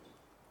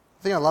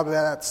The thing I love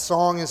about that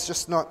song is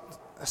just not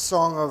a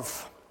song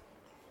of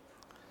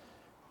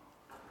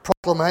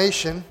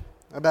proclamation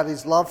about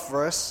his love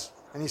for us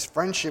and his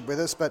friendship with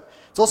us, but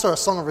it's also a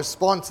song of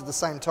response at the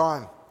same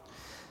time.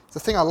 The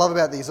thing I love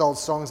about these old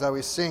songs that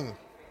we sing,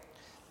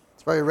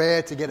 it's very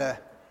rare to get a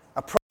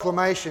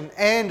proclamation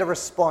and a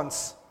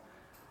response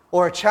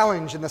or a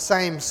challenge in the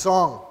same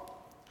song.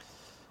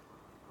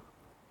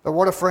 But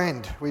what a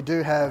friend we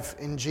do have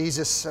in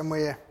Jesus, and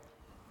we're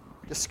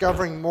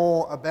discovering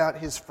more about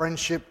his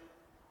friendship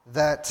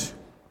that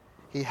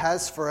he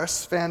has for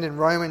us, found in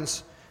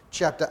Romans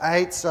chapter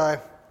 8. So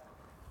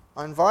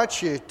I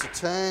invite you to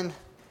turn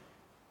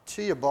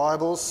to your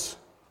Bibles.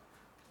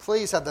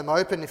 Please have them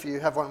open if you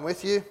have one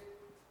with you.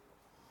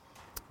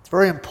 It's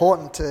very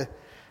important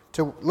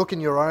to look in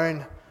your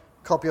own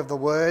copy of the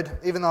Word,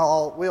 even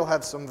though we'll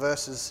have some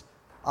verses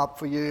up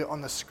for you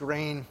on the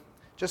screen,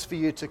 just for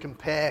you to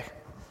compare.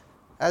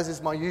 As is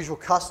my usual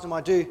custom,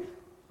 I do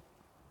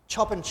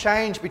chop and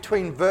change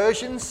between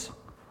versions,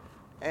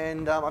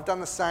 and I've done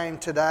the same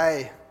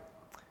today.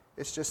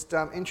 It's just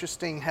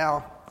interesting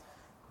how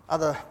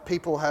other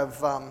people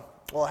have,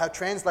 how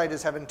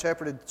translators have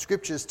interpreted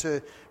scriptures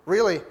to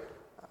really,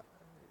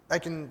 they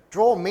can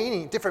draw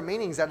different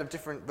meanings out of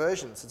different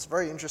versions. It's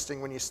very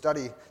interesting when you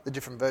study the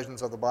different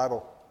versions of the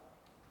Bible.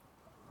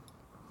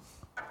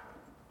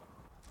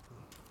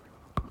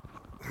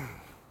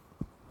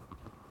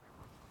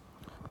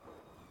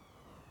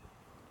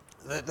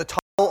 The title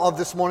of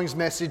this morning's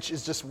message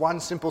is just one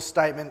simple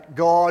statement: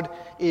 God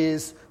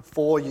is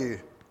for you.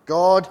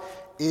 God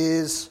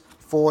is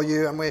for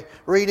you. And we're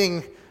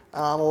reading,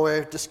 or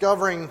we're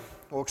discovering,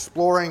 or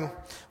exploring,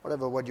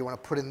 whatever word you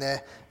want to put in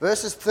there,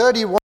 verses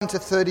 31 to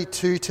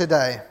 32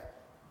 today.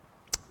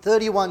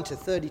 31 to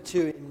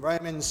 32 in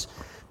Romans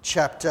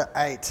chapter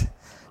 8.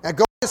 Now,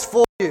 God is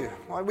for you.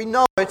 Well, we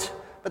know it,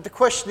 but the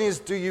question is,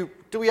 do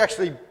we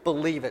actually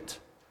believe it?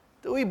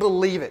 Do we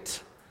believe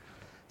it?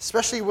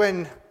 Especially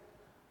when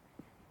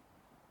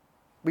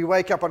we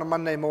wake up on a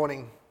Monday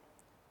morning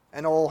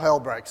and all hell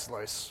breaks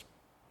loose.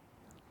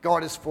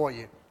 God is for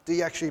you. Do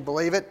you actually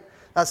believe it?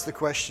 That's the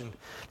question.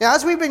 Now,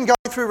 as we've been going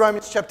through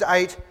Romans chapter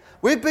 8,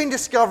 we've been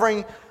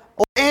discovering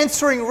or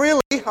answering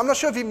really, I'm not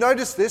sure if you've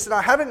noticed this, and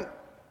I haven't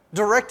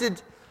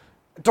directed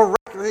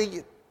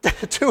directly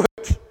to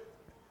it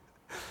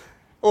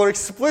or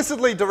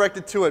explicitly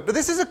directed to it, but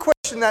this is a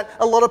question that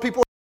a lot of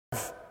people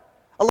have.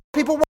 A lot of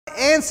people want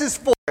answers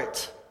for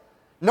it.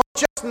 Not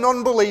just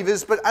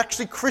non-believers, but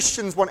actually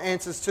Christians want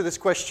answers to this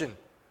question.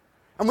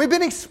 And we've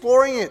been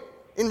exploring it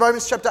in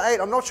Romans chapter 8.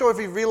 I'm not sure if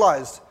you've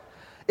realized.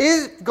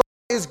 If God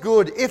is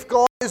good, if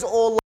God is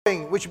all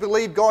loving, which we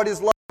believe God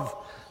is love,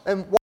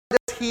 then why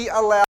does he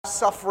allow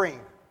suffering?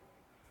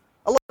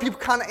 A lot of people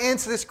can't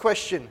answer this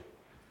question,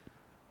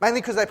 mainly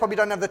because they probably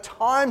don't have the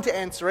time to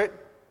answer it.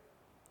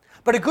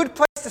 But a good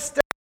place to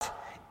start,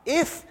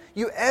 if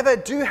you ever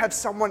do have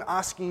someone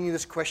asking you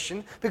this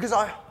question, because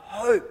I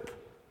hope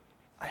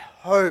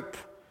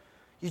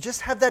you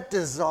just have that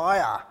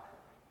desire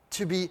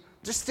to be,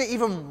 just to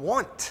even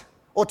want,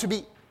 or to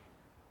be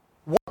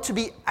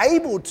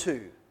able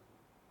to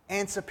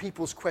answer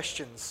people's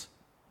questions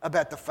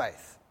about the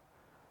faith.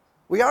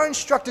 We are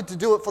instructed to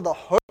do it for the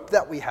hope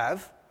that we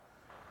have,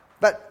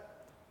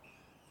 but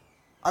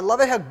I love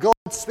it how God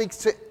speaks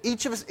to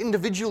each of us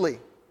individually.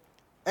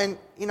 And,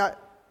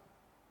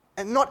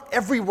 and not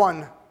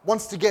everyone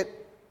wants to get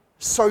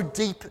so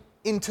deep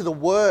into the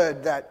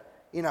Word that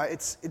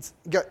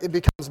it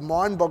becomes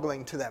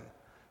mind-boggling to them.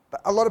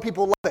 But a lot of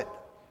people love it.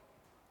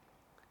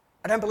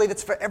 I don't believe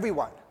it's for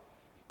everyone.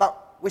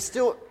 But we're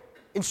still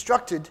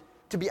instructed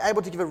to be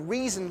able to give a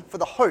reason for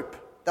the hope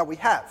that we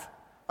have.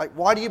 Like,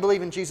 why do you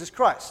believe in Jesus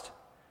Christ?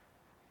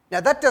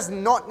 Now, that does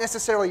not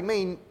necessarily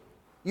mean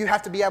you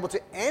have to be able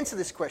to answer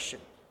this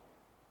question.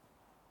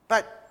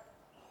 But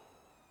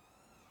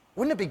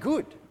wouldn't it be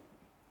good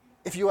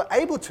if you were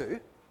able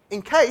to,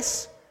 in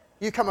case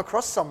you come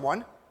across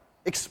someone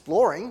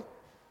exploring,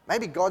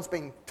 maybe God's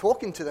been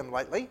talking to them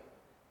lately,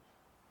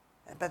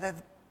 but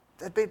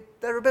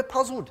they're a bit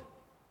puzzled.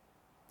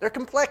 They're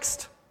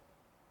complexed.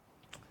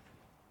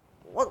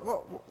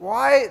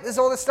 Why is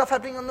all this stuff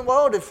happening in the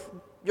world if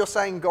you're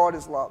saying God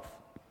is love?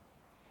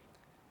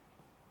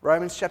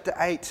 Romans chapter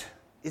 8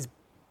 is a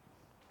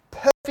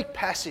perfect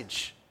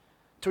passage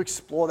to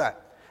explore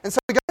that. And so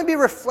we're going to be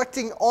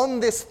reflecting on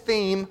this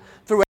theme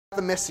throughout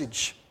the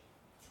message.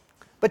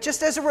 But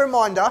just as a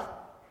reminder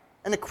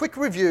and a quick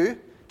review,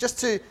 just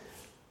to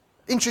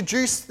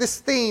introduce this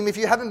theme, if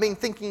you haven't been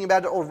thinking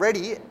about it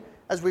already,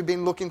 as we've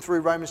been looking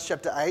through Romans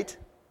chapter 8,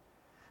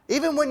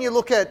 even when you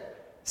look at,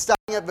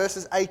 starting at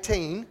verses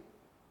 18,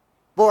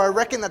 for I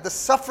reckon that the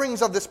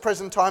sufferings of this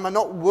present time are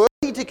not worthy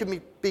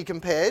to be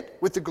compared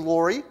with the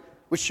glory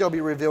which shall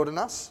be revealed in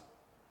us.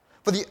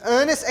 For the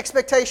earnest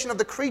expectation of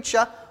the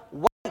creature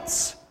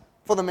waits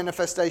for the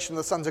manifestation of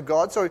the sons of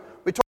God. So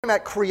we're talking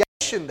about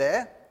creation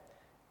there.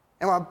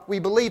 And we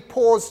believe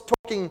Paul's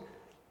talking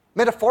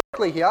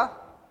metaphorically here,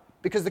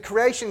 because the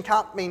creation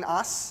can't mean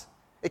us.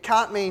 It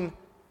can't mean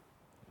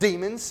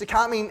demons. It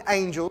can't mean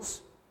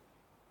angels.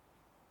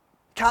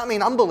 It can't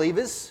mean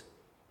unbelievers.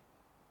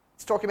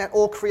 It's talking about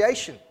all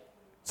creation.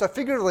 So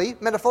figuratively,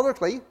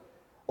 metaphorically,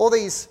 all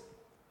these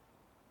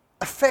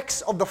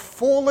effects of the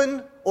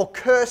fallen or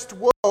cursed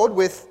world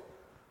with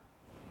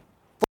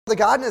the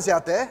gardeners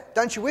out there,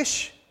 don't you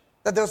wish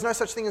that there was no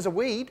such thing as a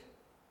weed?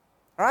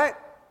 All right?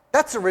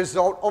 That's a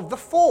result of the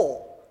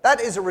fall. That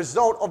is a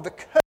result of the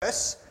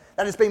curse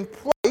that has been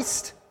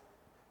placed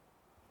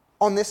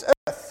on this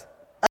earth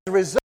as a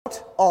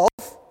result of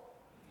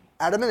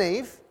Adam and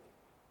Eve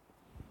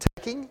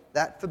taking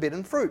that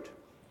forbidden fruit.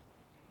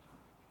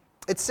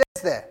 It says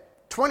there,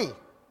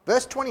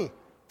 verse 20,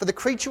 for the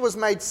creature was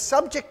made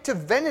subject to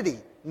vanity,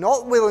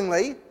 not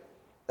willingly,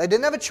 they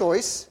didn't have a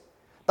choice,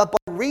 but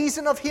by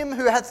reason of him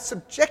who hath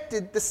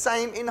subjected the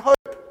same in hope.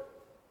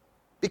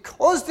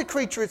 Because the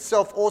creature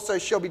itself also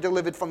shall be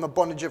delivered from the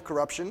bondage of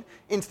corruption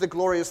into the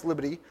glorious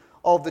liberty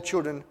of the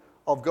children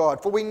of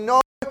God. For we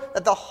know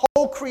that the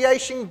whole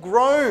creation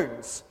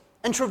groans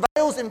and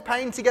travails in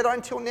pain together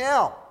until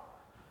now.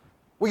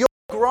 We all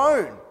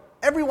groan.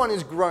 Everyone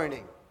is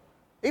groaning.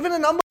 Even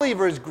an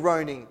unbeliever is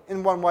groaning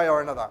in one way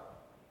or another.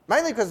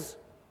 Mainly because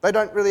they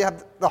don't really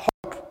have the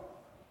hope.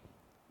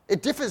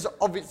 It differs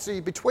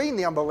obviously between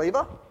the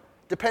unbeliever.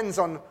 Depends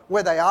on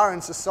where they are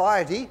in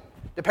society.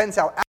 Depends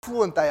how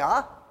affluent they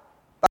are.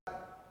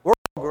 But we're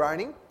all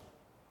groaning.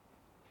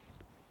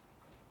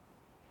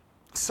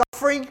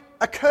 Suffering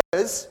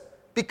occurs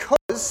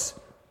because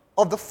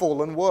of the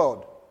fallen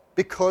world.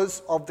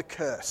 Because of the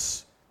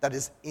curse that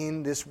is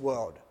in this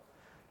world.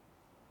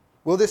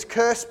 Will this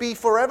curse be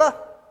forever?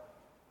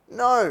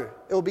 No.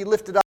 It will be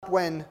lifted up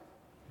when,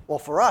 well,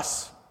 for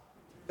us,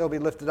 it will be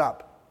lifted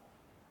up.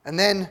 And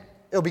then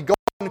it will be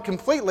gone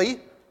completely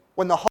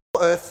when the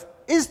whole earth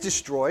is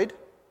destroyed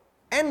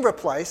and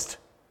replaced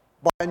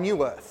by a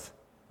new earth,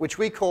 which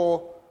we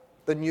call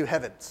the new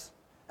heavens.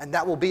 And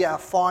that will be our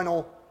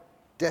final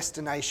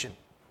destination.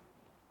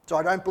 So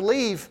I don't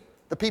believe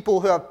the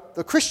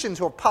Christians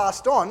who have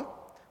passed on,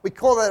 we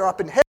call that up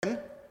in heaven,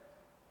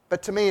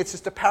 but to me it's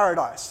just a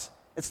paradise.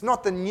 It's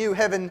not the new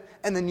heaven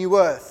and the new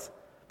earth,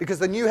 because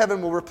the new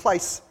heaven will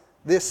replace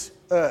this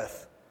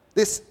earth.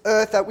 This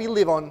earth that we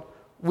live on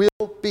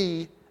will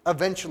be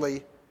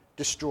eventually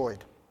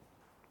destroyed.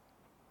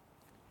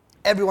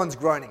 Everyone's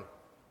groaning.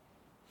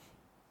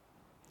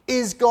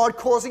 Is God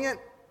causing it?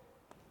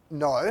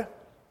 No.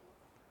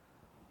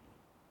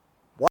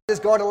 Why does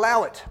God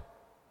allow it?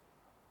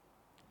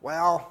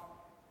 Well,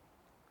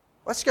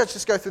 let's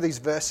just go through these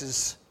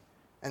verses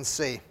and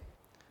see.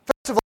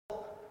 First of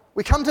all,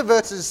 we come to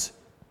verses,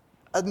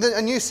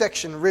 a new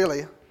section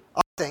really,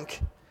 I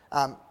think.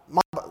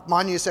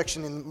 My new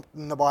section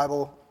in the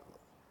Bible,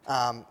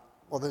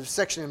 the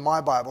section in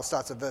my Bible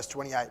starts at verse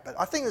 28, but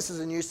I think this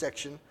is a new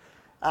section.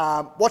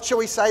 What shall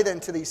we say then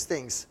to these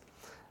things?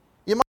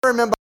 You might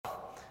remember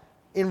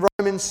in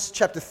Romans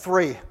chapter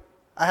 3,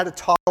 I had a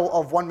title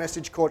of one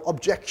message called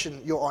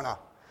Objection, Your Honour.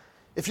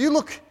 If you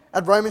look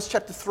at Romans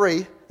chapter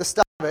 3, the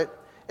start of it,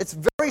 it's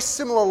very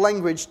similar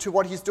language to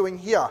what he's doing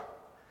here.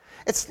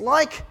 It's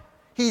like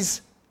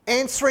he's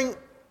answering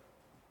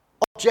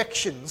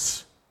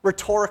objections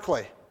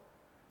rhetorically.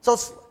 So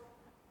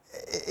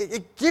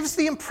it gives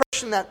the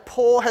impression that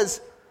Paul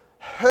has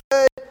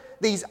heard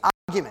these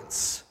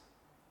arguments.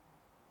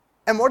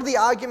 And what are the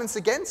arguments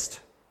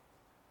against?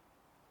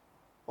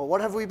 Well,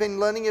 what have we been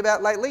learning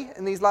about lately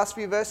in these last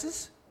few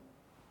verses?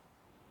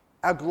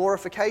 Our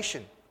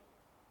glorification.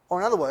 Or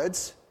in other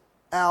words,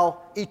 our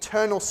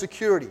eternal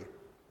security.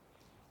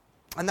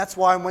 And that's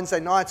why on Wednesday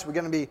nights we're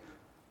going to be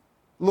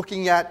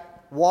looking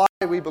at why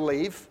we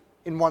believe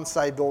in once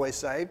saved, always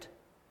saved.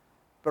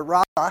 But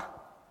rather,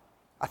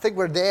 I think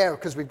we're there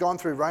because we've gone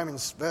through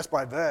Romans verse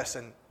by verse,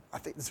 and I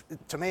think,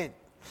 to me,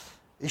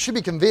 you should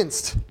be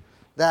convinced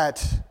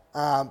that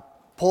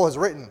Paul has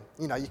written,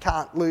 you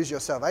can't lose your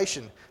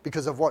salvation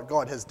because of what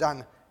God has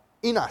done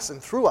in us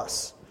and through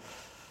us.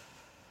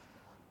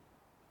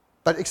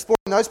 But exploring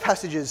those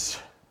passages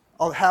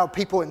of how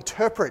people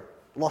interpret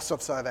loss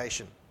of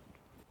salvation.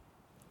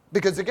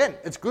 Because again,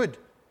 it's good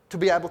to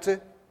be able to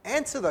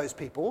answer those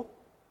people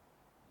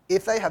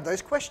if they have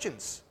those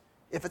questions,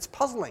 if it's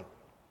puzzling.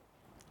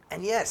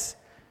 And yes,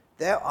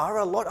 there are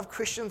a lot of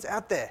Christians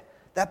out there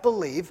that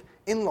believe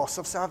in loss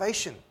of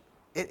salvation.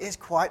 It is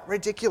quite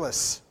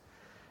ridiculous.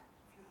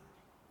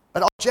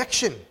 But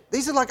objection,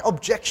 these are like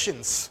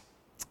objections.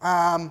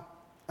 And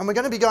we're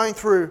going to be going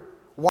through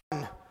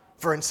one,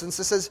 for instance,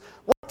 that says,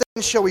 what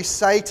then shall we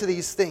say to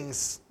these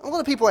things? A lot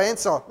of people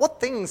answer, what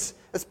things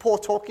is Paul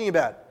talking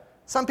about?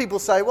 Some people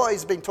say, well,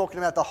 he's been talking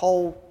about the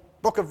whole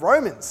book of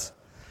Romans.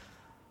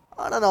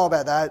 I don't know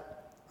about that.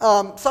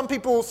 Some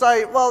people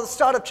say, well, the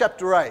start of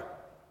chapter 8.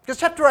 Because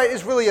chapter 8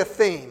 is really a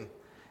theme.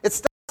 It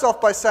starts off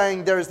by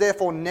saying, there is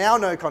therefore now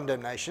no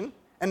condemnation,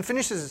 and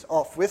finishes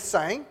off with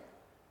saying,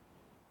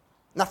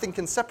 nothing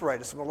can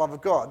separate us from the love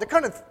of God. They're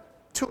kind of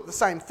two of the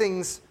same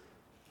things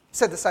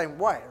said the same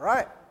way,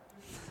 right?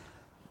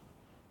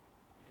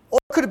 Or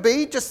could it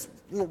be just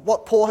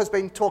what Paul has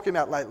been talking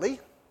about lately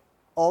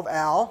of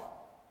our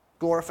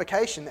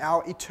glorification,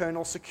 our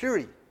eternal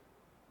security?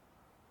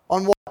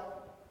 On what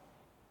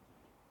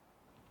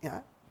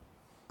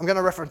I'm going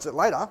to reference it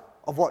later,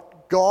 of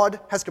what God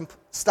has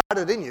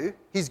started in you,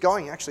 he's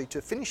going actually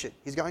to finish it.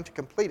 He's going to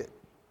complete it.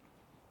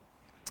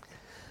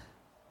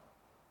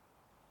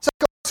 So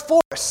God's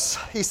for us,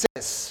 he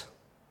says.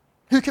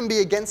 Who can be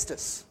against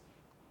us?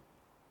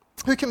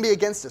 Who can be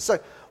against us? So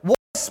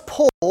was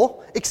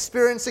Paul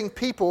experiencing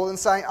people and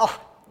saying, oh,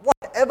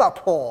 whatever,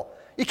 Paul.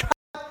 You can't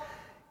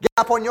get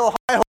up on your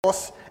high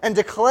horse and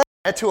declare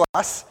to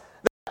us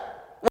that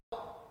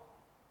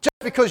just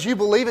because you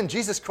believe in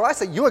Jesus Christ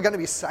that you are going to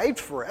be saved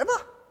forever?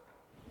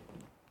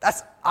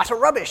 That's utter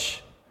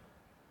rubbish.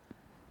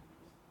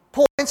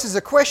 Paul answers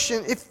the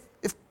question, if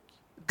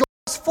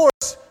God's for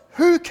us,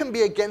 who can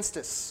be against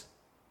us?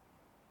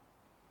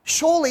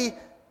 Surely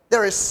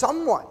there is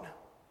someone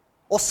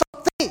or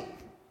something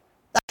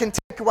that can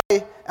take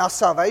away our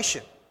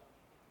salvation.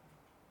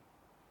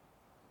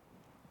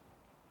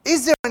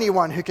 Is there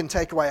anyone who can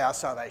take away our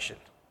salvation?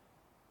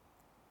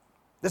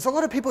 There's a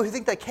lot of people who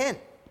think they can.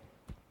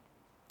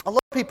 A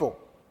lot of people.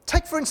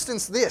 Take, for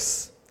instance,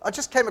 this. I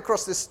just came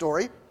across this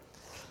story.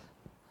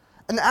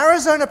 An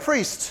Arizona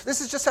priest, this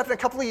has just happened a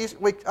couple of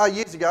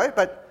years ago,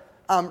 but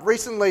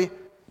recently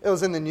it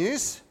was in the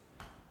news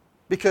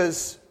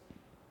because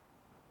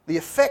the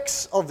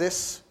effects of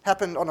this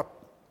happened on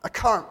a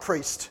current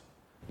priest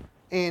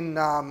in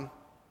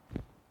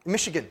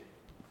Michigan.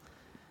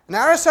 An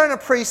Arizona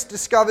priest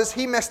discovers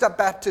he messed up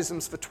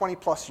baptisms for 20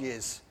 plus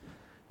years.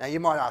 Now you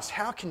might ask,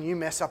 how can you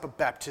mess up a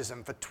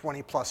baptism for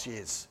 20 plus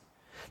years?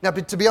 Now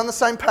to be on the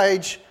same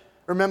page,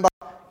 remember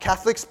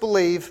Catholics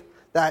believe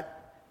that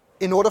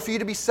in order for you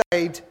to be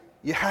saved,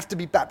 you have to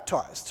be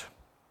baptized,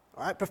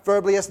 right?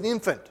 Preferably as an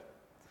infant.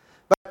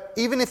 But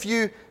even if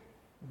you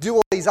do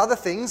all these other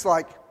things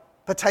like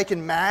partake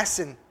in Mass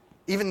and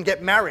even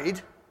get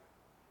married,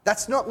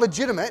 that's not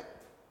legitimate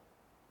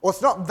or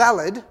it's not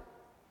valid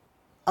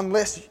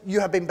unless you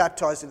have been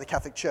baptized in the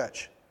Catholic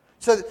Church.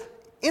 So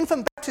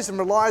infant baptism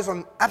relies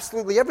on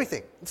absolutely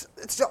everything.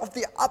 It's of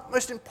the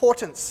utmost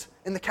importance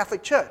in the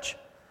Catholic Church.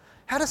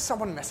 How does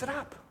someone mess it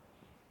up?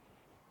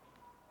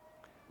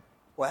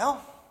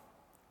 Well,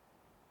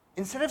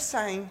 instead of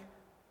saying,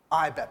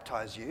 I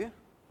baptize you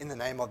in the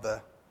name of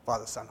the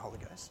Father, Son, Holy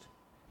Ghost,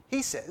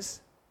 he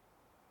says,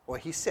 or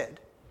he said,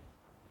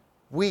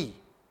 we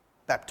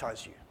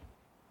baptize you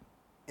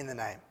in the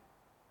name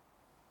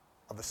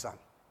of the Son,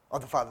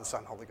 of the Father, the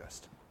Son, Holy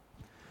Ghost.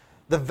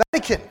 The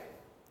Vatican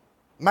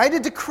made a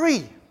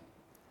decree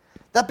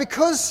that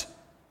because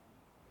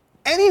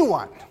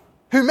anyone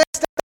who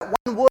messed up that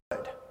one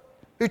word,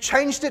 who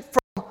changed it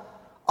from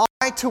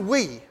I to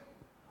we,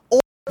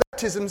 all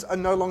baptisms are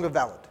no longer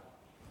valid.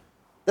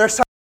 Their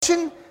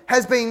salvation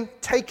has been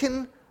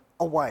taken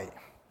away.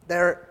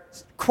 Their,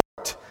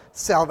 quote,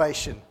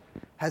 salvation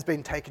has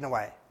been taken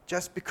away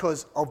just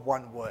because of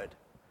one word.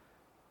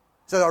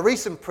 So a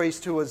recent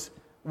priest who was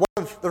one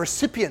of the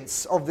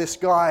recipients of this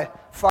guy,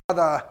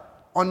 Father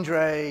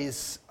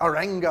Andres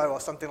Arango or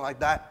something like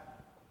that,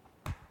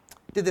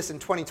 did this in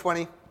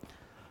 2020.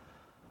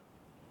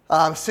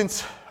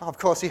 Since, of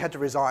course, he had to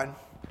resign.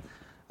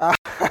 One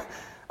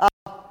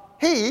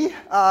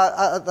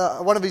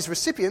of his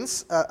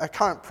recipients, a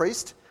current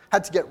priest,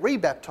 had to get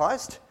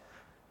rebaptized,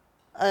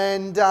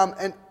 and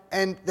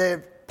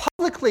they're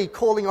publicly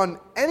calling on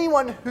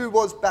anyone who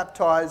was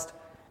baptized,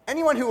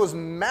 anyone who was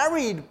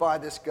married by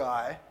this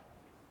guy,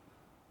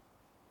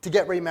 to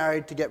get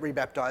remarried, to get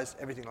rebaptized,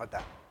 everything like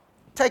that.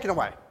 Taken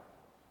away.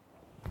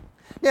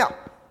 Now,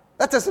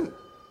 that doesn't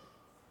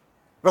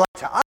relate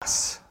to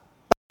us,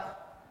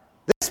 but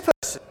this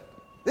person,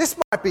 this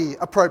might be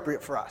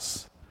appropriate for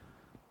us.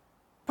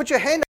 Put your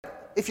hand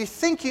up if you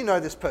think you know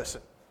this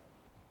person.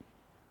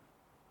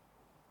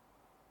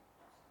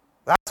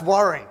 That's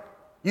worrying.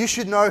 You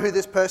should know who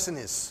this person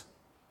is.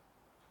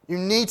 You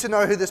need to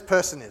know who this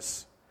person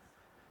is.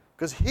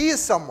 Because he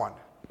is someone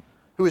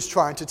who is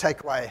trying to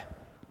take away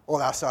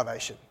all our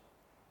salvation.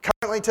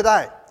 Currently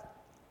today.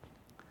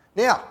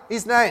 Now,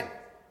 his name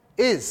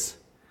is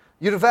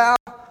Yuval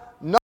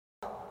Noah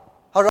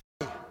Harari.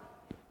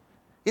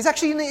 He's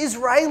actually an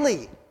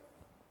Israeli.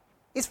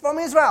 He's from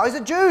Israel. He's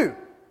a Jew.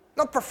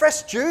 Not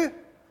professed Jew,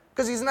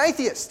 because he's an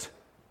atheist.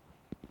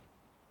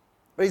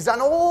 But he's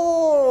done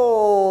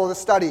all the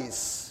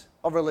studies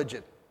of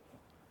religion,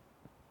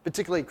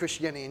 particularly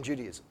Christianity and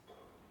Judaism.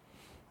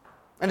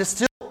 And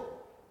it's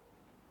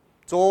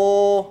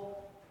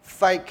all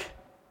fake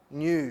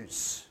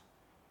news.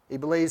 He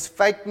believes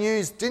fake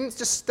news didn't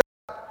just start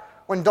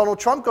when Donald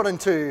Trump got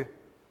into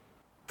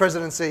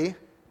presidency.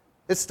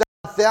 It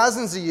started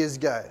thousands of years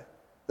ago.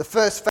 The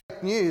first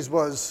fake news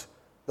was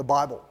the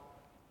Bible.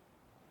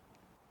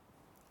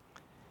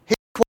 He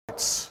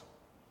quotes,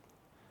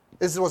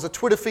 this was a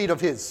Twitter feed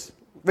of his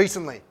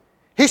recently.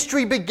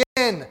 History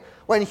began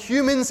when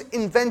humans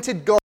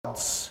invented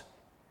gods.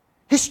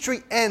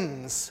 History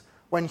ends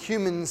when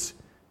humans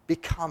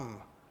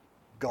become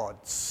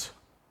gods.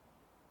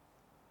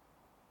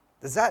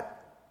 Does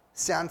that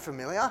sound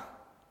familiar?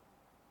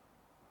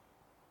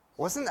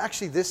 Wasn't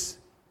actually this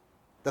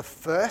the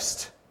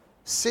first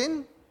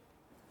sin?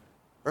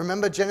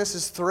 Remember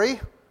Genesis 3,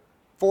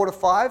 4 to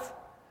 5?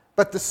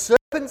 But the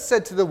serpent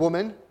said to the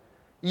woman,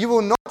 "You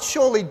will not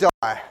surely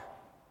die."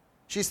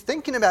 She's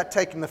thinking about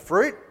taking the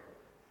fruit,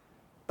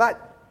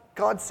 but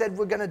God said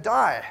we're going to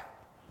die.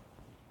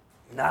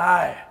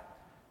 No.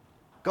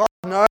 God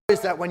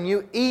knows that when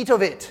you eat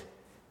of it,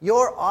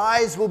 your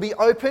eyes will be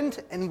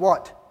opened, and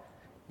what?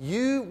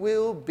 You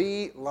will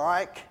be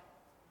like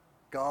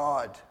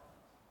God,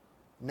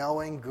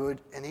 knowing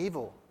good and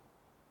evil.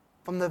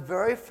 From the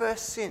very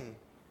first sin,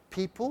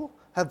 people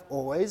have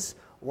always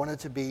wanted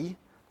to be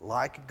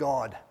like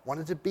God,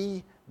 wanted to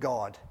be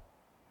God.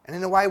 And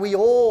in a way, we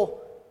all,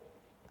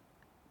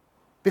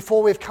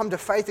 before we've come to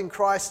faith in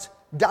Christ,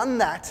 done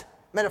that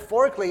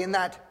metaphorically in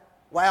that,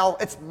 well,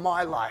 it's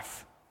my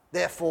life,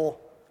 therefore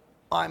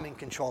I'm in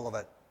control of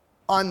it.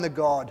 I'm the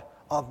God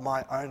of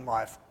my own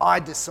life. I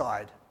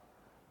decide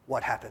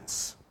what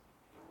happens.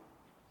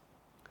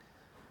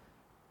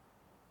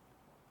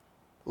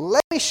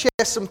 Let me share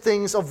some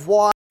things of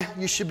why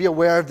you should be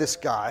aware of this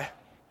guy.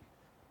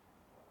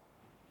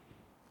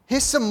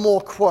 Here's some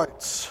more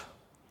quotes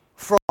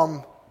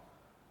from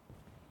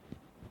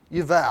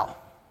Yuval.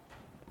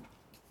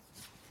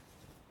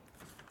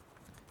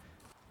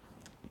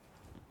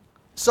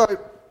 So,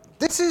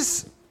 this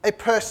is a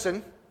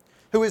person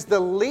who is the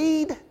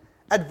lead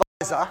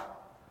advisor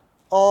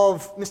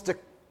of Mr.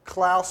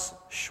 Klaus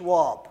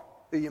Schwab,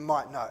 who you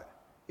might know.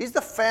 He's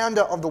the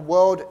founder of the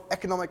World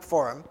Economic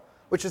Forum,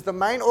 which is the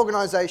main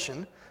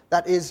organization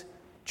that is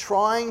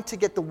trying to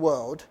get the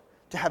world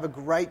to have a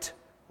great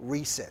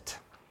reset.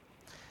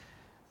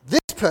 This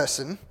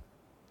person,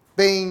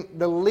 being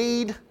the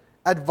lead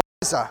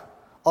advisor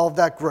of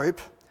that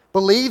group,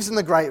 believes in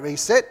the Great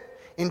Reset,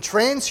 in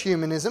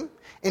transhumanism,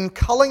 in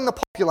culling the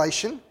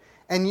population,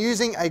 and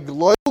using a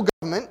global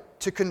government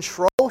to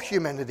control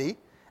humanity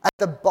at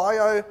the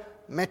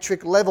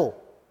biometric level.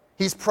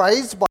 He's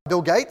praised by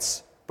Bill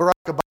Gates, Barack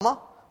Obama,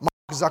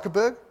 Mark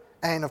Zuckerberg,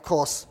 and of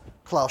course,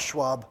 Klaus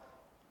Schwab.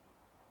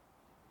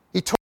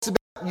 He talks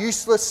about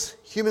useless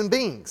human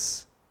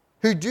beings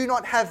who do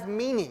not have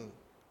meaning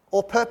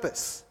or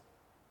purpose,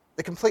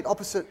 the complete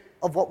opposite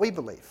of what we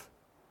believe.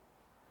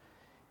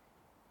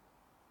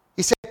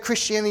 He said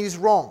Christianity is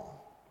wrong,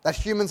 that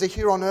humans are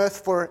here on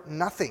earth for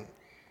nothing.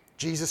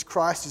 Jesus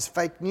Christ is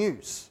fake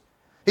news.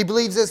 He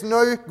believes there's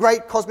no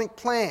great cosmic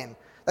plan,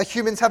 that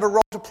humans have a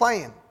role to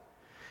play in.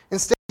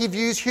 Instead, he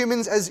views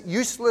humans as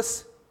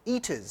useless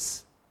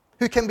eaters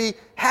who can be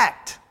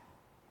hacked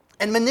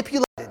and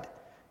manipulated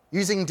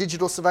using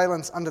digital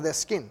surveillance under their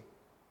skin.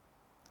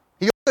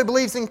 He also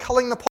believes in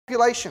culling the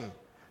population.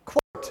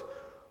 Quote,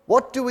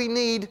 "What do we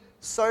need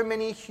so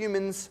many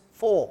humans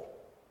for?"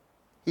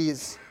 He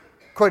is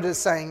quoted as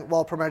saying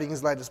while promoting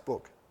his latest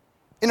book.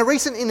 In a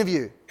recent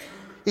interview,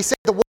 he said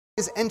the world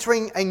is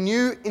entering a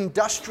new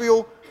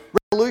industrial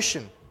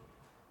revolution,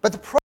 but the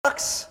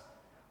products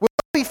will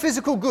not be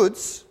physical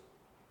goods.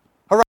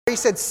 Harari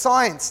said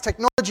science,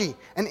 technology,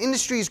 and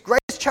industry's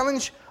greatest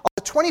challenge of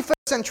the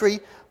 21st century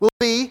will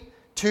be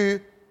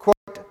to,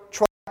 quote,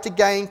 try to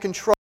gain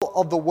control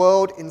of the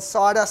world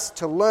inside us,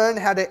 to learn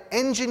how to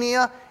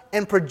engineer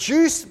and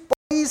produce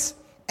bodies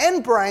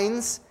and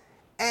brains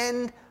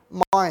and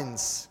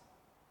minds.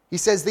 He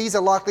says these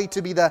are likely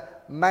to be the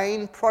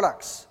main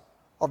products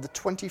of the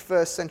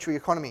 21st century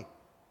economy.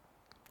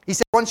 He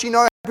said once you know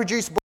how to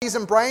produce bodies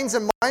and brains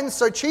and minds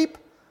so cheap,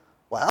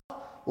 well,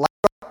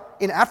 labour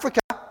in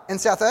Africa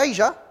and South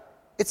Asia,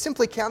 it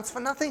simply counts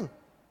for nothing.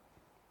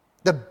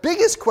 The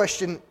biggest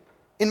question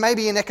in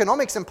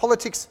economics and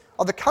politics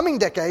of the coming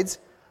decades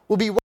will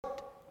be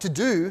what to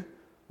do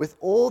with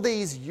all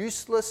these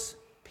useless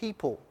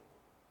people,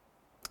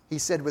 he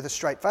said with a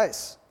straight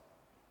face.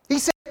 He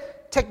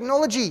said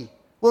technology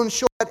will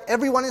ensure that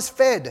everyone is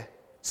fed,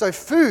 so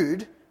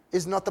food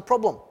is not the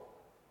problem.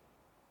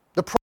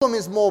 The problem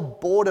is more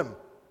boredom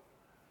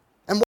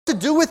and what to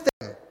do with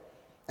them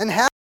and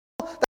how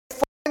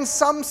they find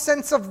some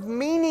sense of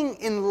meaning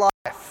in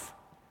life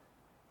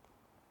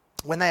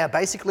when they are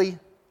basically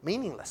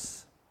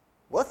meaningless,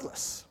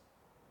 worthless.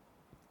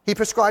 He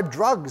prescribed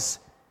drugs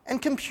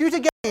and computer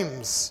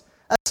games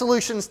as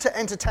solutions to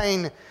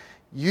entertain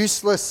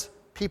useless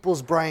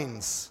people's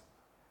brains.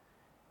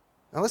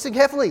 Now listen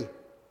carefully.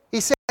 He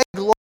said a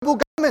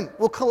global government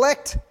will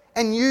collect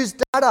and use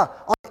data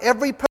on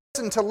every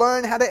person to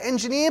learn how to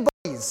engineer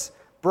bodies,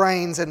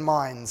 brains, and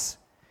minds.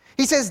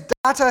 He says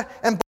data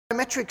and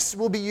biometrics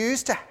will be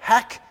used to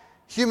hack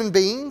human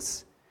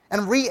beings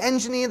and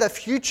re-engineer the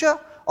future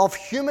of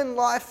human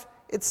life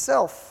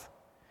itself.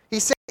 He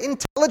said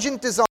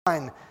intelligent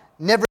design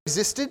never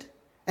existed,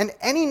 and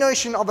any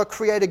notion of a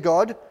creator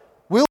God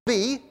will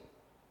be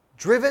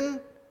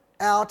driven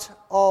out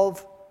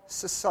of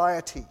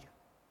society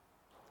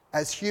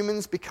as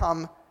humans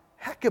become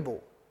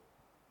hackable,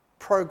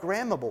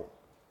 programmable.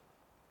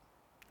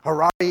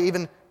 Harari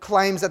even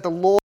claims that the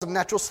laws of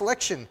natural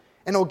selection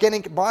and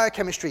organic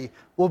biochemistry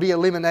will be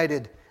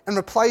eliminated and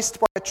replaced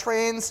by a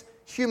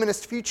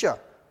transhumanist future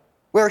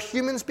where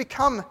humans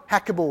become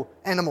hackable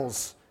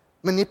animals,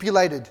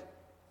 manipulated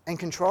and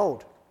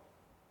controlled.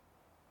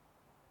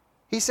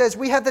 He says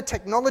we have the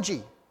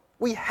technology,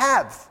 we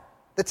have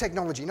the the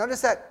technology.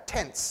 Notice that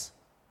tense.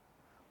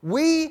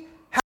 We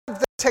have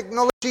the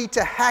technology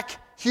to hack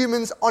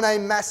humans on a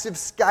massive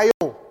scale.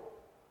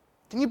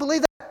 Can you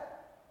believe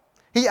that?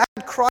 He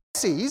added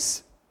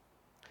crises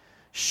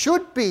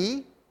should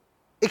be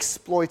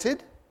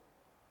exploited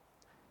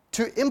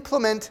to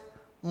implement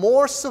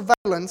more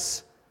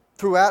surveillance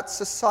throughout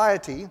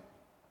society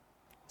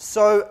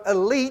so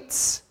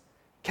elites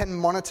can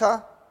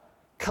monitor,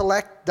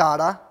 collect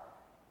data,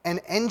 and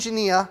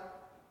engineer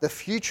the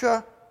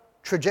future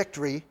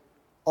trajectory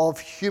of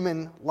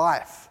human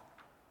life.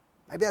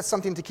 Maybe that's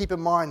something to keep in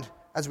mind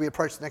as we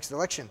approach the next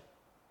election.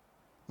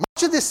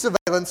 Much of this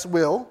surveillance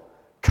will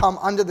come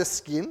under the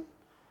skin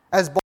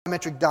as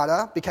biometric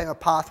data became a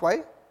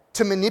pathway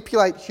to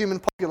manipulate human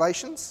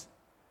populations.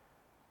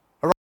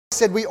 Orion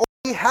said we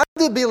already have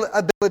the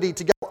ability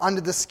to go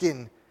under the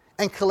skin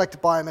and collect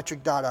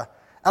biometric data,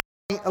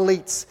 allowing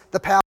elites the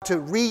power to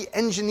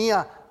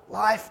re-engineer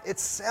life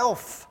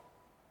itself.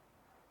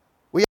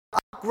 We are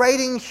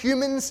upgrading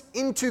humans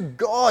into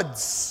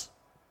gods.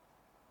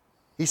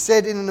 He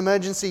said in an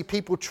emergency,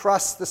 people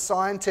trust the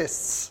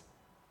scientists.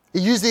 He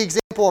used the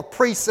example of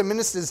priests and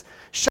ministers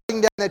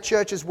shutting down their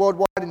churches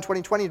worldwide in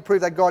 2020 to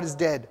prove that God is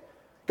dead.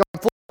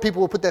 Going forward,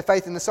 people will put their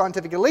faith in the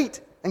scientific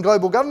elite and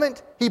global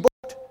government. He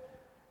balked.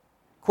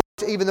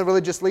 Quote, even the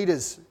religious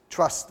leaders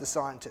trust the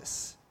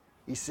scientists,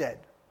 he said.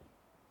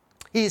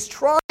 He is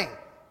trying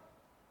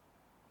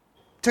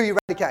to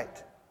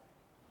eradicate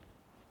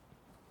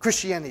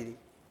Christianity,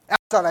 our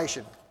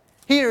salvation,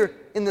 here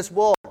in this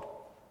world.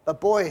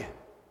 But boy,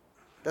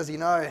 does he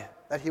know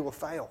that he will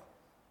fail.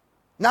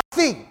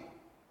 Nothing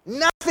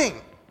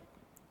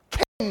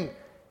can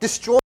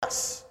destroy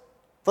us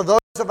for those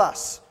of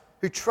us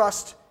who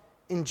trust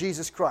in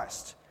Jesus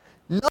Christ.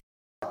 No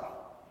one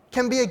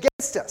can be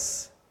against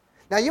us.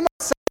 Now you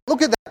might say,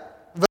 look at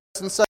that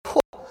verse and say,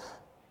 oh,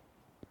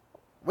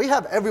 we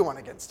have everyone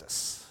against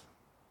us.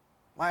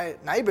 My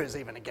neighbor is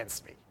even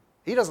against me.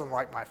 He doesn't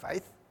like my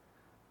faith.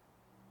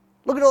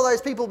 Look at all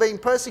those people being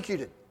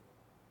persecuted.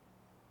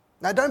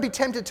 Now don't be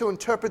tempted to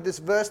interpret this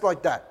verse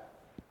like that,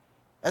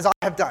 as I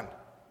have done.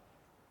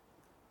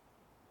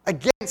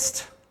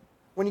 Against,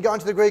 when you go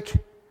into the Greek,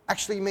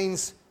 actually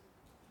means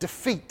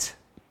defeat.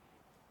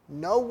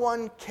 No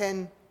one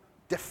can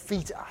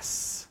defeat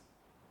us.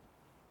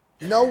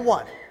 No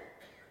one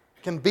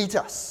can beat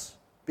us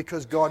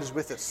because God is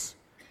with us.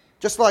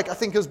 Just like, I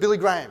think it was Billy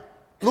Graham.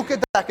 Look at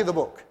the back of the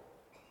book.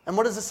 And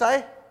what does it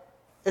say?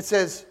 It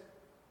says,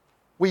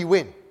 we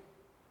win.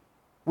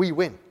 We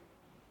win.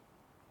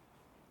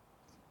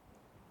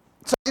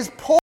 So is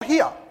Paul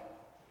here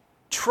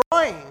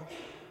trying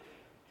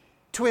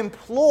to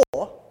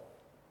implore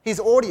his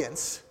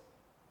audience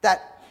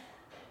that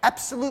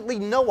absolutely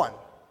no one,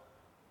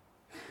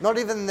 not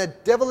even the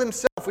devil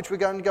himself, which we're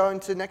going to go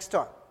into next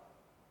time,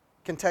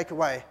 can take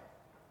away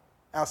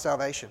our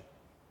salvation?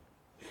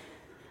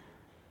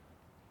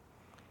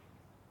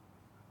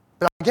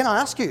 But again, I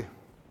ask you,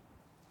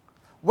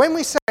 when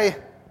we say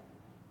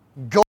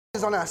God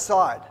is on our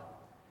side,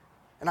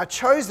 and I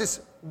chose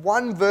this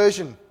one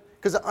version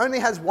because it only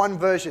has one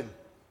version.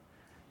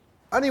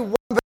 Only one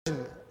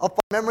version of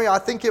my memory. I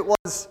think it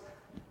was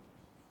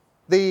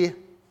the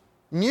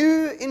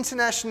New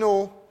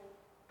International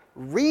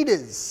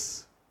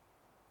Reader's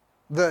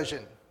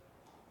Version,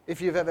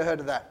 if you've ever heard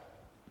of that.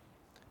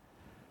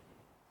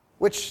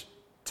 Which,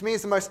 to me,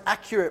 is the most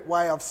accurate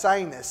way of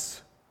saying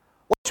this.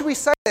 What should we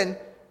say then?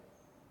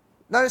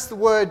 Notice the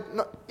word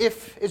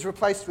if is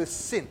replaced with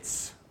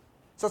since.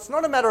 So it's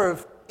not a matter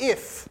of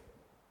if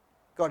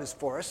God is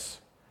for us,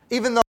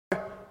 even though,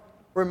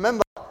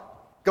 remember,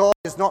 God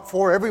is not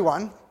for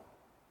everyone.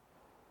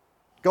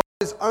 God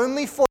is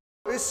only for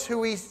those who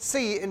we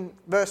see in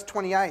verse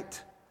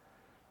 28.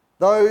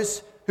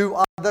 Those who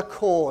are the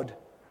called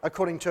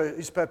according to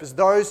his purpose.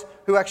 Those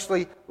who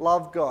actually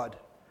love God.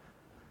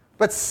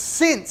 But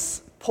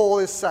since, Paul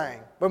is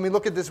saying, when we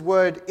look at this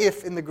word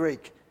if in the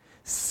Greek,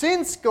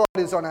 since God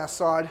is on our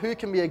side, who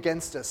can be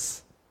against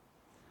us?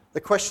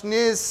 The question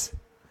is,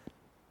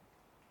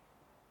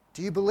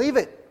 do you believe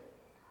it?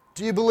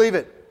 Do you believe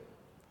it?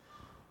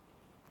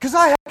 Because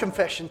I have a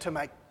confession to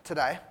make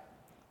today.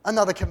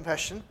 Another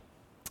confession.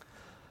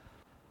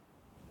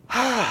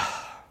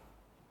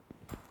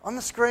 On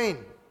the screen.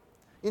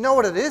 You know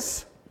what it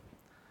is?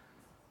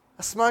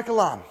 A smoke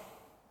alarm.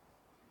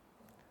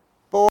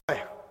 Boy,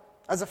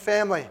 as a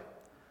family,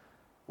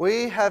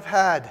 we have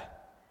had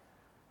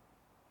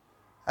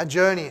a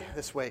journey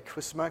this week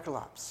with smoke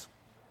alarms.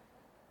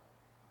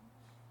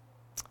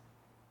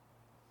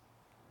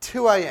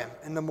 2 a.m.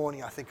 in the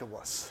morning, I think it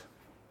was.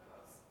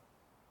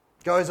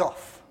 Goes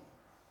off.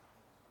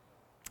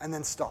 And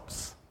then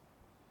stops.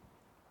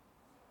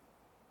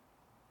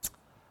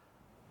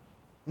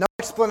 No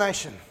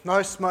explanation,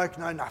 no smoke,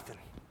 no nothing.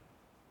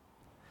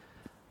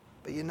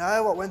 But you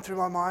know what went through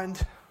my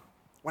mind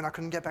when I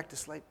couldn't get back to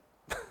sleep?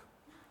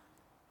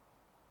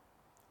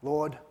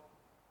 Lord,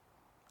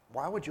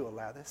 why would you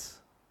allow this?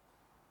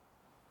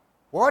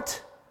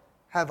 What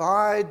have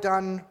I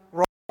done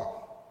wrong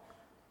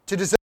to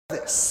deserve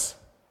this?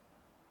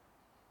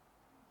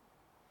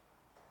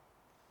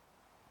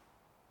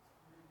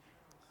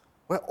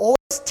 We're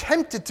always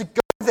tempted to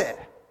go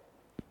there.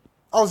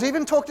 I was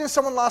even talking to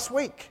someone last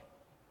week.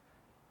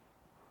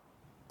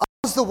 I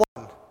was the one.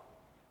 And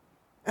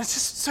it's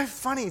just so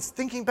funny. It's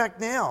thinking back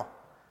now.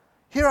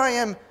 Here I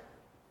am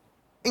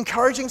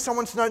encouraging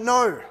someone to know,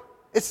 no,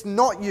 it's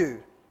not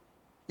you.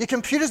 Your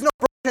computer's not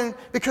broken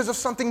because of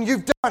something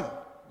you've done.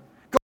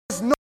 God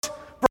is not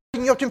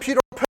breaking your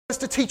computer on purpose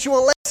to teach you a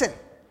lesson.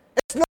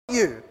 It's not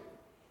you.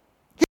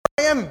 Here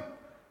I am.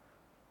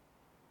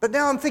 But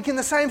now I'm thinking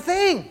the same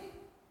thing.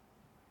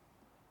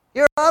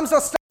 Your arm's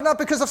not standing up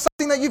because of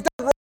something that you've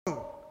done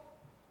wrong.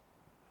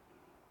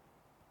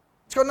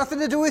 It's got nothing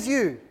to do with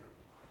you.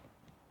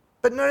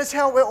 But notice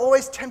how we're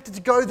always tempted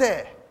to go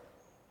there.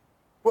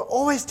 We're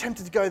always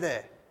tempted to go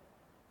there.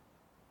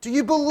 Do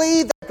you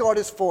believe that God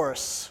is for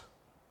us?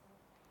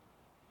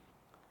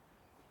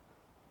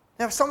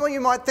 Now, some of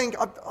you might think,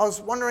 I was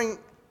wondering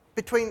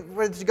between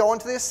whether to go on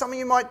to this, some of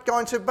you might go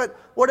into, but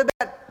what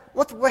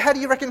about, how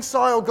do you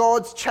reconcile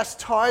God's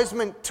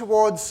chastisement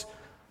towards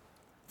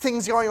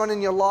things going on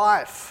in your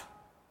life?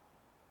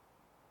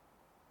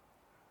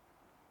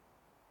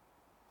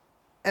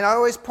 And I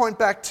always point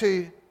back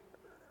to,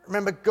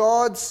 remember,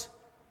 God's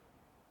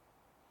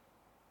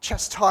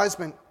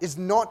chastisement is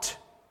not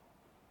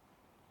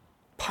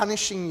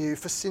punishing you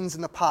for sins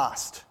in the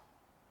past.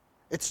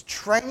 It's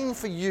training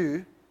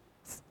you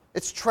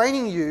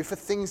for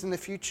things in the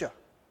future.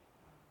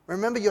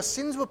 Remember, your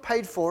sins were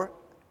paid for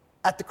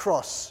at the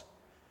cross.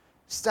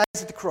 Stays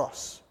at the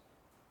cross.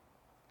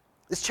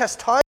 This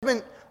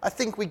chastisement, I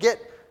think we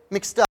get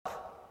mixed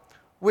up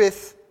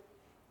with,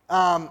 do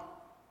you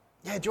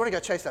want to go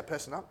chase that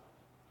person up?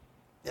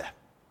 Yeah.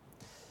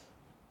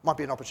 Might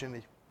be an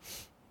opportunity.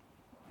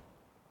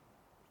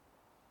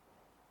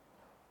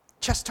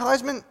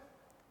 Chastisement,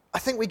 I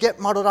think we get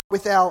muddled up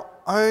with our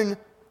own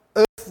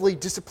earthly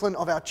discipline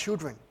of our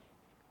children.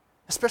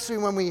 Especially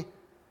when we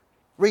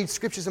read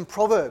scriptures and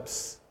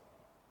Proverbs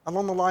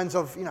along the lines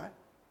of,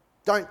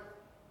 don't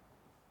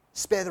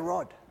spare the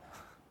rod.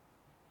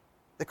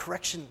 The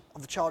correction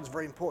of the child is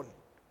very important.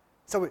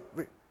 So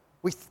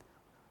we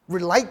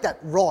relate that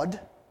rod,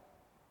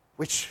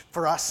 which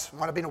for us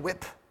might have been a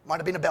whip, might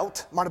have been a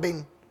belt, might have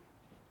been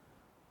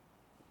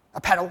a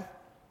paddle.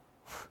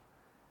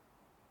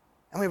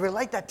 And we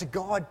relate that to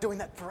God doing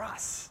that for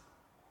us.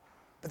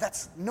 But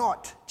that's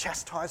not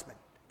chastisement.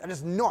 That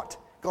is not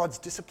God's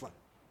discipline.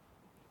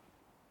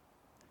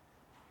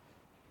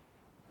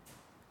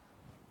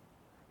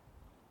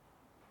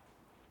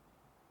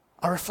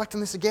 I reflect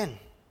on this again.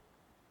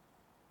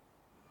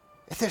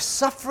 If there's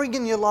suffering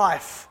in your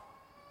life,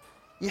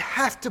 you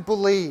have to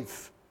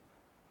believe.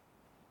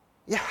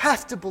 You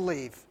have to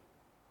believe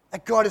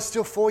that God is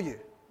still for you.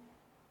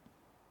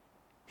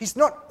 He's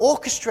not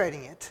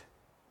orchestrating it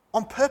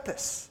on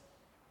purpose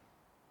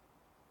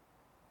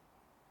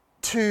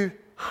to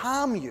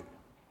harm you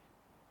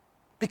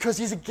because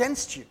He's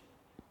against you.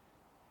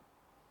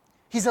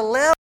 He's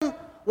allowing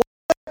what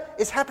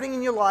is happening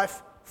in your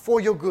life for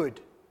your good.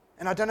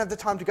 And I don't have the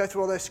time to go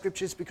through all those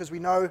scriptures because we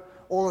know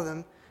all of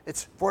them.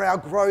 It's for our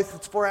growth,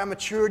 it's for our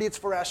maturity, it's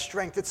for our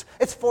strength,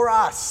 it's for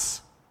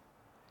us.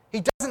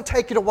 He doesn't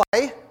take it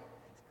away.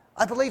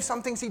 I believe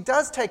some things He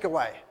does take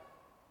away.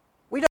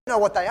 We don't know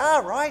what they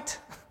are, right?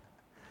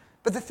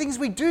 But the things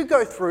we do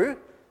go through,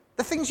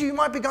 the things you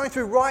might be going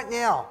through right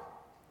now,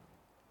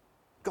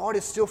 God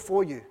is still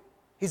for you.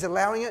 He's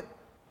allowing it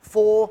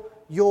for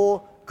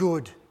your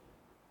good.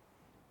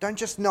 Don't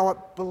just know it,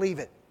 believe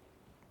it.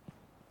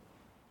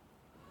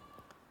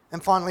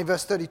 And finally,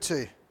 verse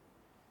 32.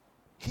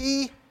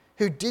 He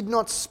who did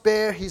not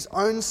spare His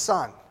own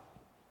Son,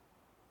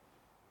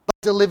 but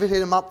delivered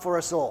Him up for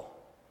us all.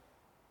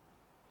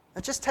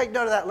 Now just take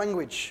note of that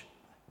language.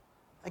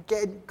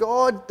 Again,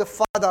 God the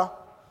Father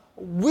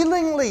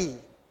willingly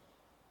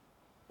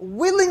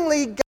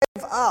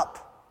gave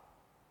up,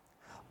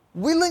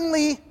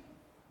 willingly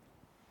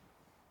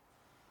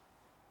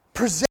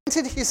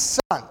presented His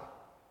Son,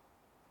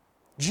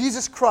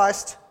 Jesus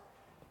Christ,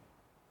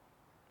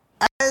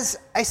 as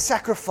a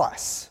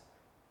sacrifice.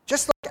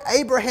 Just like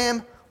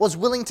Abraham was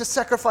willing to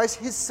sacrifice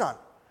his son.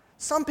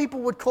 Some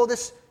people would call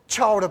this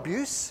child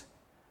abuse,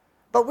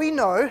 but we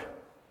know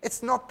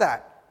it's not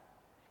that.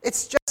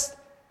 It's just,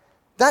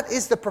 that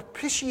is the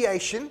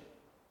propitiation.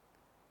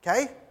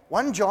 Okay,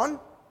 1 John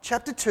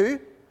chapter 2,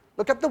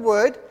 look up the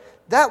word.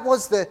 That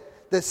was the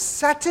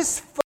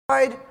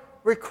satisfied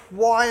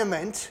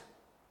requirement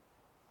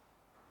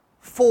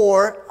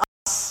for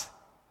us,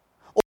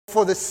 or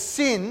for the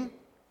sin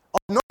of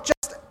not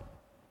just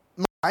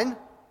mine,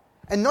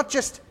 and not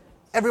just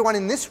everyone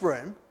in this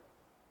room,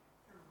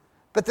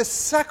 but the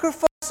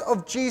sacrifice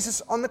of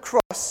Jesus on the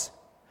cross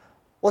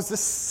was the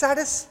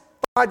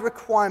satisfied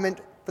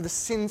requirement for the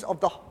sins of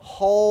the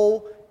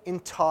whole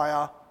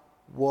entire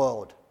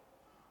world.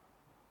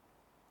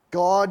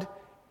 God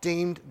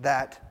deemed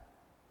that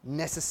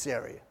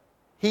necessary.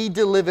 He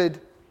delivered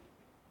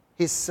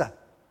His Son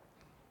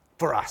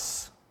for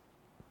us,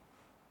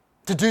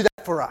 to do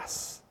that for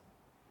us.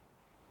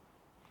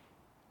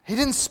 He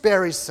didn't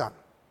spare His Son.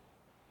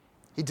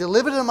 He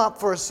delivered Him up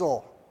for us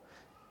all.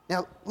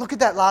 Now, look at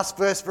that last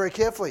verse very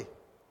carefully.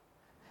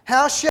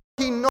 How shall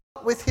he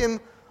not with him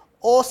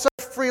also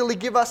freely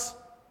give us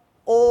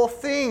all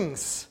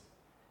things?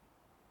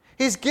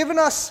 He's given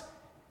us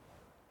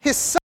his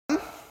Son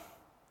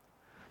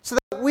so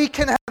that we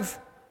can have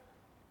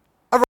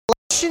a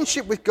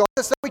relationship with God,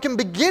 so that we can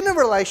begin a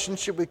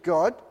relationship with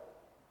God.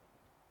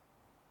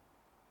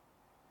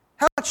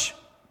 How much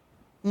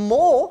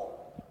more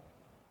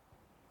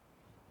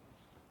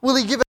will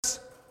he give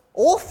us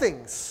all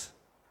things?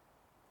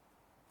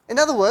 In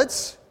other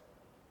words,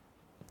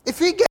 if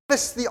he gave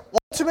us the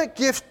ultimate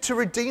gift to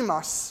redeem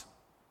us,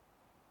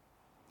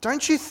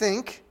 don't you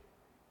think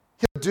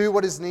he'll do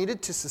what is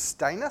needed to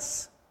sustain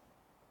us?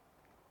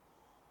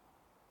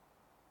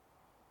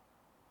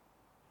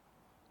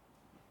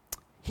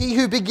 He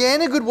who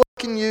began a good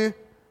work in you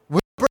will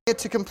bring it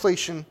to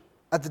completion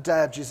at the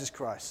day of Jesus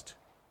Christ.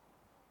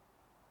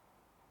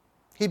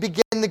 He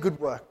began the good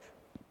work.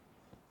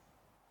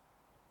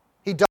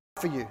 He died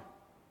for you.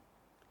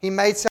 He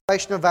made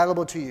salvation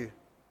available to you.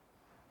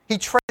 He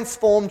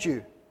transformed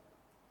you.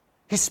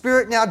 His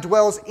Spirit now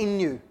dwells in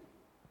you.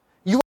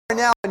 You are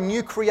now a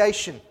new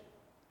creation.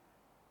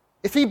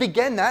 If he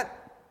began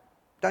that,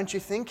 don't you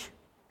think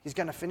he's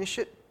going to finish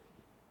it?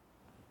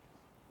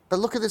 But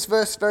look at this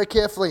verse very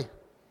carefully.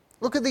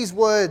 Look at these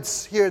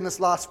words here in this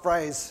last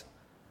phrase.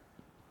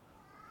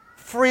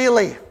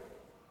 Freely.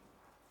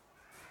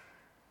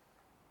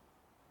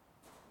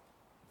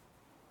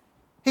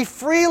 He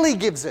freely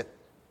gives it.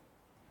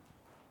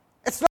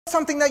 It's not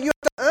something that you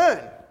have to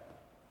earn.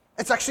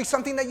 It's actually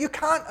something that you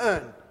can't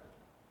earn.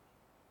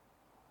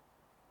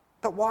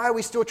 But why are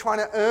we still trying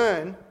to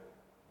earn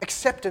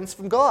acceptance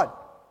from God?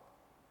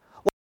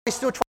 Why are we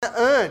still trying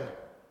to earn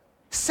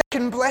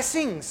second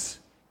blessings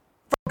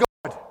from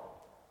God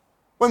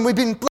when we've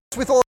been blessed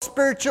with all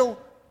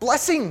spiritual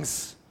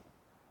blessings?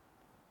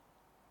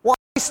 Why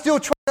are we still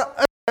trying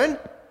to earn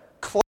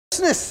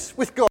closeness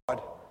with God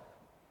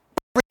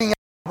by reading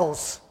our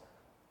Bibles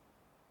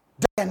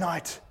day and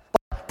night,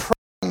 by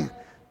praying day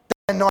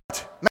and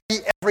night,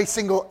 maybe every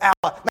single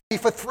hour,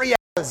 maybe for 3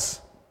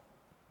 hours?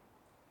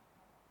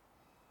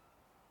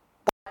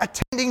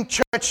 Attending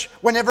church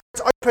whenever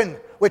it's open,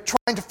 we're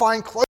trying to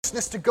find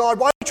closeness to God.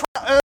 Why are we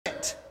trying to earn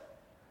it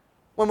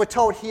when we're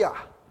told here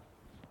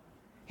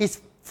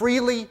he's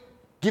freely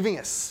giving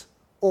us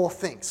all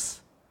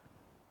things?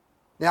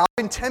 Now, I've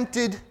been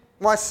tempted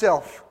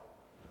myself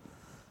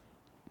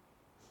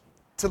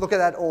to look at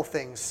that all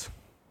things.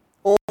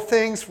 All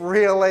things,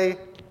 really?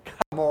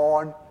 Come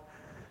on.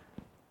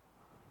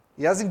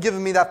 He hasn't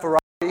given me that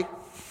Ferrari.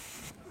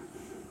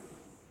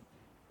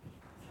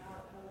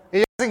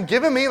 He hasn't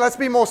given me, let's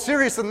be more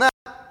serious than that.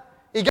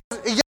 He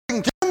hasn't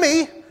given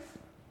me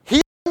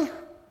healing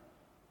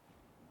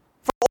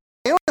from all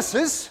my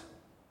illnesses,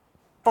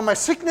 from my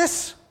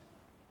sickness.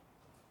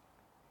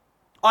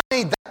 I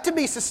need that to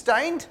be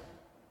sustained.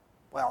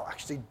 Well,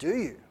 actually, do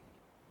you?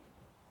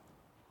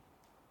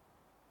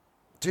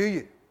 Do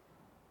you?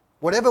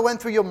 Whatever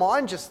went through your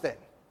mind just then.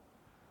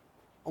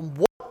 And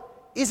what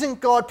isn't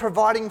God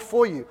providing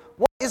for you?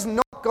 What is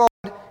not God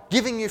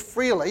giving you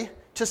freely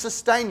to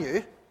sustain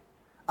you?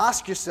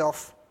 Ask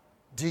yourself,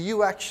 do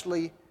you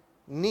actually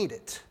need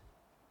it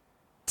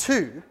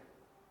to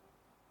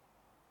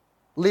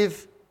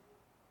live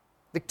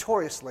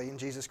victoriously in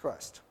Jesus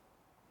Christ?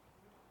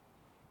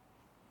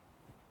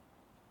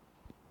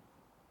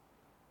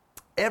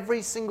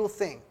 Every single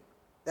thing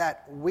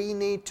that we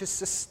need to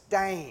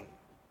sustain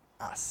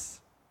us,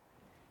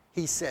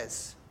 he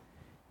says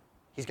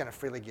he's going to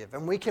freely give.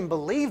 And we can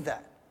believe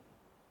that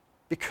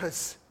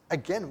because,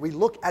 again, we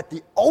look at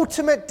the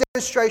ultimate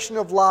demonstration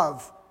of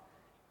love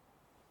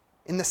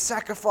in the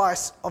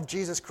sacrifice of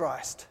Jesus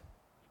Christ.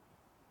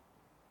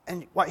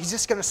 And what, he's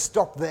just going to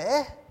stop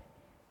there?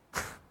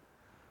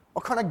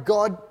 What kind of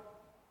God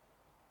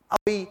are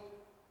we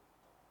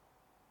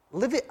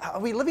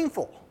living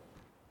for?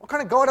 What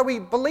kind of God are we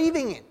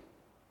believing in?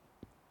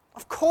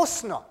 Of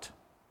course not.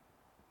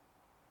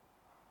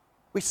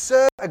 We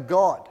serve a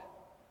God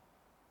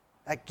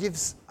that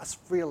gives us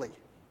freely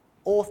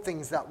all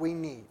things that we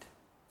need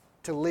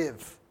to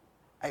live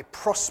a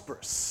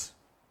prosperous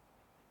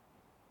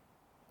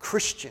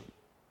Christian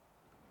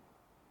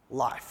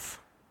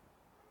life.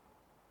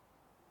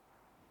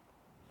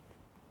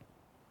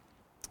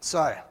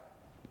 So,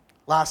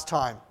 last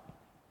time,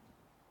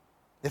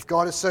 if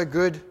God is so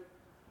good,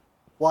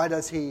 why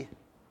does he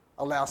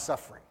allow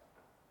suffering?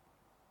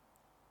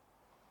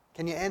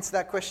 Can you answer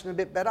that question a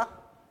bit better?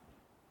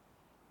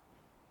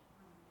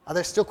 Are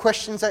there still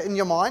questions in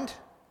your mind?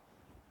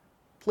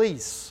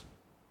 Please,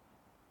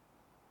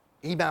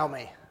 email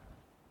me.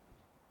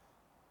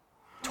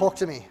 Talk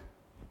to me.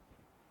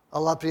 I'd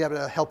love to be able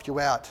to help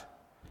you out,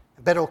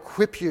 better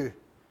equip you,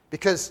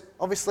 because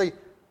obviously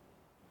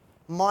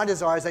my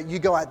desire is that you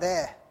go out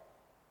there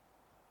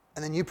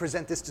and then you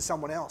present this to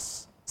someone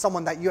else,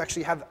 someone that you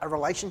actually have a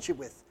relationship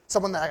with,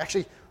 someone that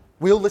actually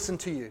will listen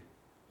to you,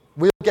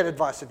 will get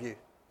advice of you.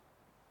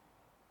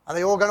 Are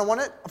they all going to want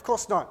it? Of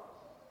course not.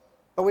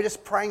 But we're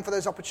just praying for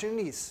those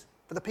opportunities,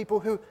 for the people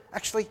who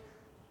actually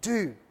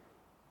do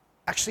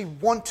actually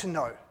want to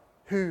know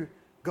who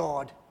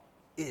God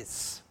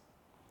is.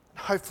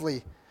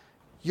 Hopefully,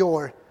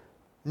 your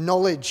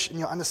knowledge and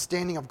your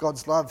understanding of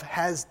God's love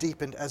has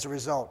deepened as a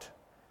result.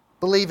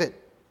 Believe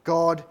it.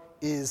 God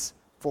is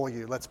for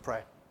you. Let's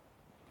pray.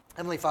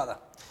 Heavenly Father,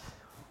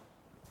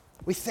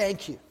 we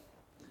thank you.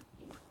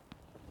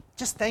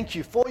 Just thank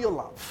you for your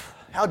love,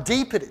 how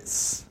deep it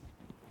is,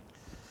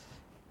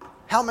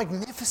 how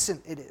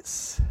magnificent it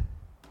is.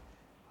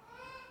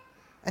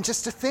 And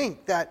just to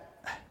think that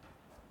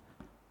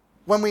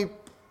when we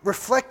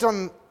reflect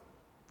on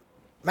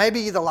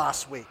maybe the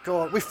last week,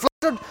 or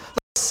reflect on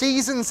the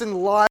seasons in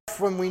life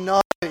when we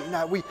know,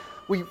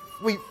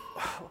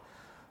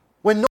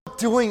 we're not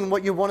doing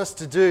what you want us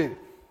to do.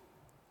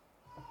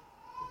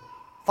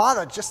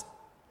 Father, just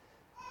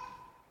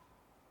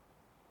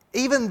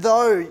even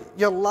though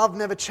your love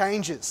never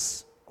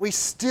changes, we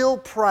still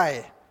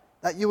pray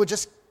that you would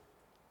just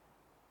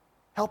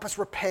help us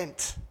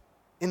repent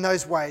in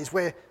those ways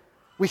where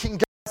we can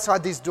go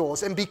outside these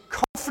doors and be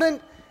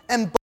confident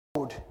and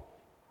bold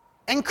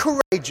and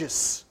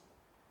courageous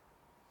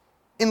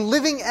in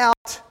living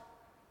out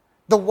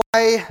the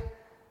way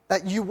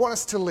that you want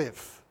us to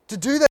live, to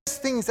do those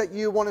things that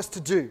you want us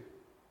to do,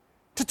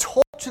 to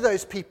talk to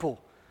those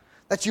people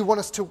that you want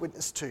us to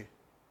witness to.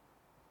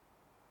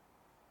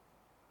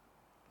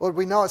 Lord,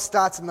 we know it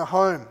starts in the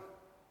home,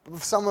 but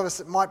for some of us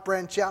it might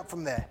branch out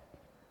from there,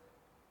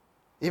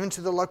 even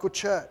to the local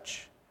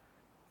church,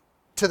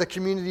 to the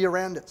community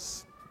around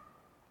us.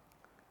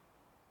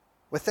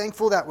 We're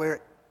thankful that we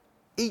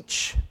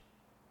each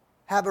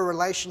have a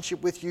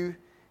relationship with you,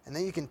 and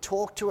that you can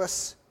talk to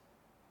us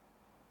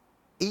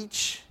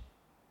each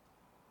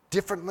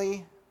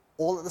differently,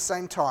 all at the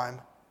same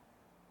time.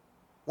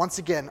 Once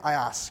again, I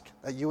ask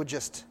that you would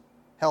just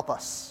help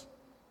us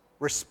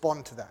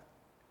respond to that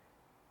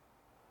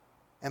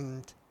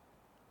and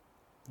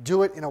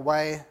do it in a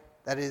way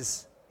that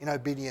is in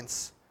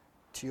obedience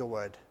to your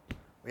word.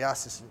 We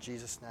ask this in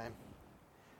Jesus' name.